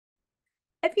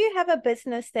If you have a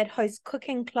business that hosts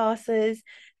cooking classes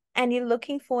and you're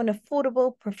looking for an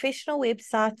affordable professional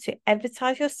website to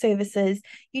advertise your services,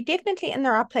 you're definitely in the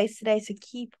right place today. So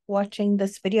keep watching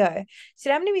this video.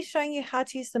 So I'm going to be showing you how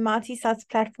to use the MightySites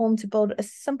platform to build a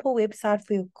simple website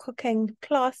for your cooking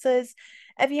classes.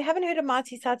 If you haven't heard of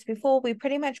MightySites before, we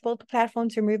pretty much built the platform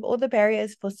to remove all the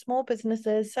barriers for small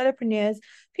businesses, solopreneurs,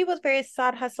 people with various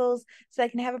side hustles, so they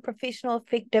can have a professional,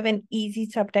 effective, and easy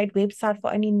to update website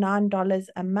for only $9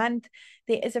 a month.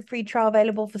 There is a free trial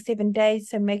available for 7 days,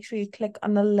 so make sure you click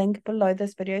on the link below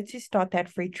this video to start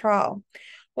that free trial.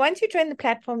 Once you join the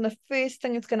platform, the first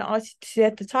thing it's going to ask you to do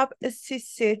at the top is to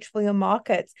search for your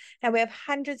markets. Now, we have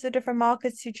hundreds of different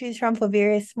markets to choose from for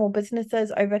various small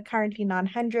businesses, over currently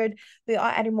 900. We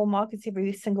are adding more markets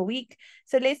every single week.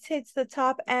 So let's head to the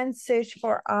top and search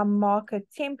for our market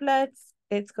templates.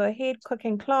 Let's go ahead,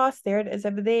 cooking class. There it is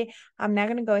over there. I'm now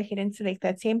going to go ahead and select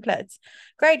that templates.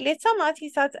 Great. Let's tell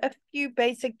MightySites a few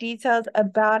basic details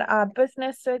about our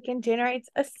business so it can generate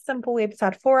a simple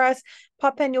website for us.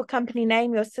 Pop in your company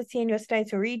name, your city, and your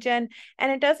state or region.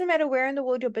 And it doesn't matter where in the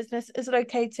world your business is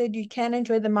located, you can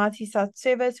enjoy the MightySites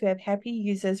service. We have happy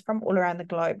users from all around the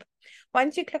globe.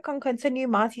 Once you click on continue,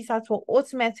 MightySites will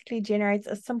automatically generate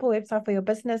a simple website for your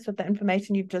business with the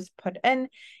information you've just put in.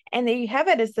 And there you have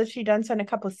it. It's literally done so in a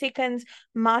couple of seconds.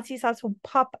 MightySites will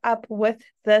pop up with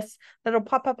this little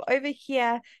pop-up over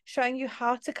here showing you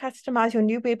how to customize your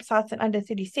new websites in under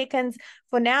 30 seconds.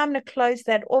 For now, I'm going to close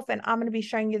that off and I'm going to be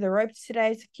showing you the ropes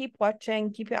today. So keep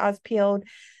watching, keep your eyes peeled.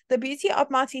 The beauty of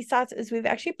MightySites is we've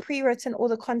actually pre-written all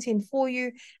the content for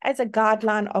you as a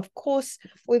guideline, of course.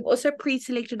 We've also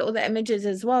pre-selected all the images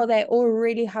as well. They're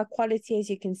already high quality, as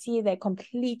you can see. They're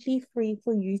completely free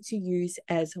for you to use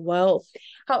as well.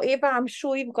 However, I'm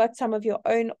sure you've got some of your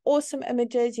own awesome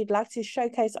images you'd like to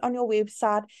showcase on your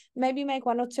website. Maybe make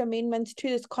one or two amendments to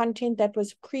this content that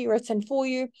was pre-written for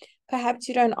you. Perhaps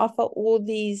you don't offer all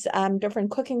these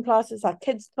different cooking classes like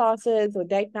kids classes or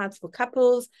date nights for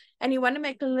couples, and you want to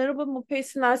make it a little bit more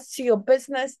personalized to your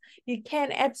business. You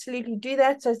can absolutely do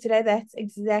that. So today, that's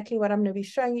exactly what I'm going to be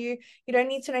showing you. You don't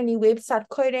need to know any website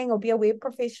coding or be a web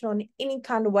professional in any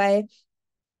kind of way.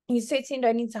 You certainly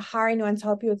don't need to hire anyone to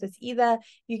help you with this either.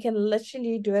 You can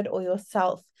literally do it all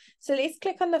yourself. So let's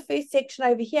click on the first section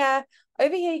over here.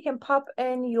 Over here, you can pop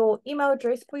in your email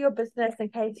address for your business in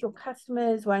case your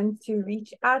customers want to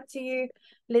reach out to you.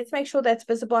 Let's make sure that's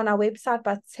visible on our website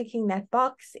by ticking that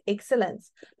box. Excellent.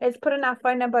 Let's put in our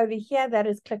phone number over here. That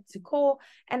is click to call.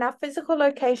 And our physical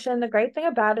location, the great thing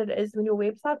about it is when your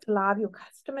website's live, your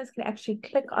customers can actually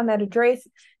click on that address,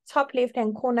 top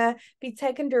left-hand corner, be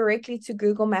taken directly to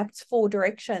Google Maps for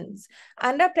directions.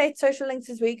 Under update social links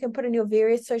is where you can put in your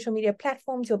various social media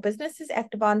platforms your business is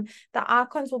active on. The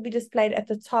icons will be displayed at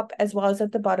the top as well as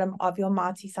at the bottom of your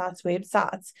MightySites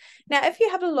websites. Now, if you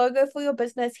have a logo for your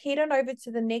business, head on over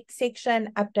to the next section,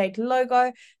 update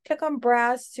logo. Click on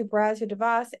browse to browse your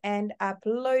device and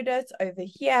upload it over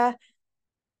here.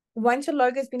 Once your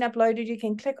logo has been uploaded, you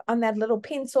can click on that little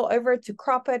pencil over it to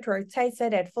crop it, rotate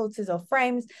it, add filters or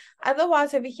frames.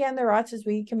 Otherwise, over here on the right is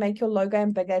where you can make your logo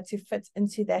bigger to fit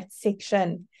into that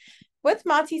section. With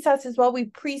MightySites as well, we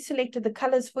pre-selected the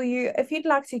colors for you. If you'd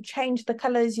like to change the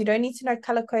colors, you don't need to know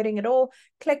color coding at all.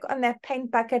 Click on that paint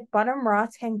bucket, bottom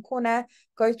right-hand corner.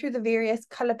 Go through the various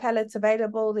color palettes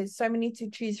available. There's so many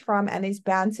to choose from, and there's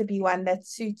bound to be one that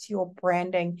suits your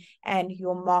branding and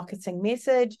your marketing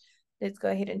message. Let's go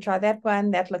ahead and try that one.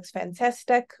 That looks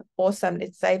fantastic. Awesome.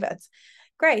 Let's save it.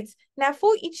 Great. Now,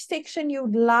 for each section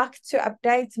you'd like to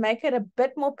update, make it a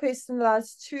bit more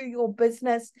personalized to your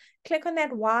business, click on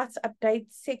that white update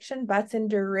section button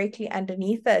directly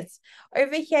underneath it.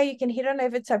 Over here, you can head on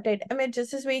over to update images.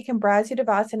 This is where you can browse your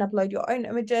device and upload your own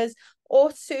images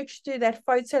or search through that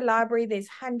photo library. There's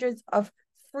hundreds of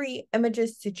free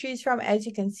images to choose from. As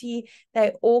you can see,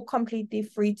 they're all completely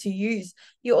free to use.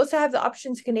 You also have the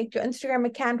option to connect your Instagram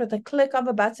account with a click of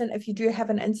a button if you do have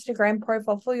an Instagram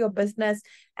profile for your business,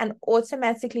 and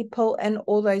automatically pull in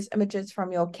all those images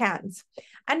from your accounts.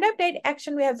 Under update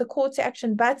action, we have the call to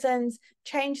action buttons.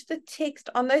 Change the text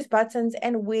on those buttons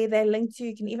and where they're linked to.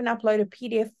 You can even upload a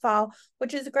PDF file,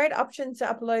 which is a great option to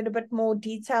upload a bit more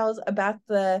details about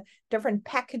the different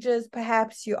packages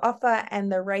perhaps you offer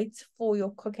and the rates for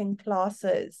your cooking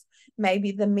classes.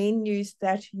 Maybe the menus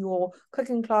that your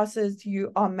cooking classes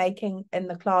you are making in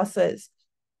the classes.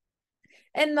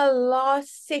 In the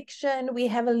last section, we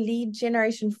have a lead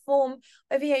generation form.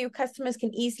 Over here, your customers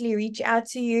can easily reach out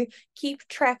to you. Keep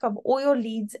track of all your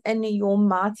leads in your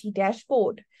Mighty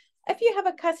dashboard. If you have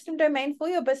a custom domain for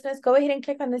your business, go ahead and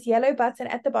click on this yellow button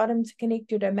at the bottom to connect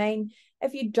your domain.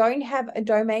 If you don't have a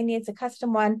domain yet, it's a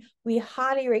custom one, we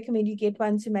highly recommend you get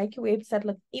one to make your website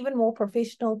look even more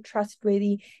professional,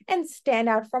 trustworthy, and stand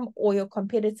out from all your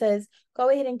competitors. Go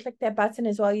ahead and click that button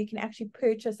as well. You can actually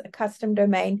purchase a custom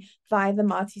domain via the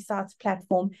MultiSites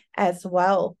platform as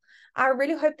well. I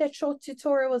really hope that short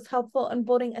tutorial was helpful in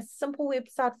building a simple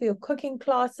website for your cooking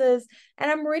classes, and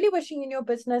I'm really wishing you and your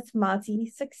business multi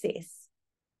success.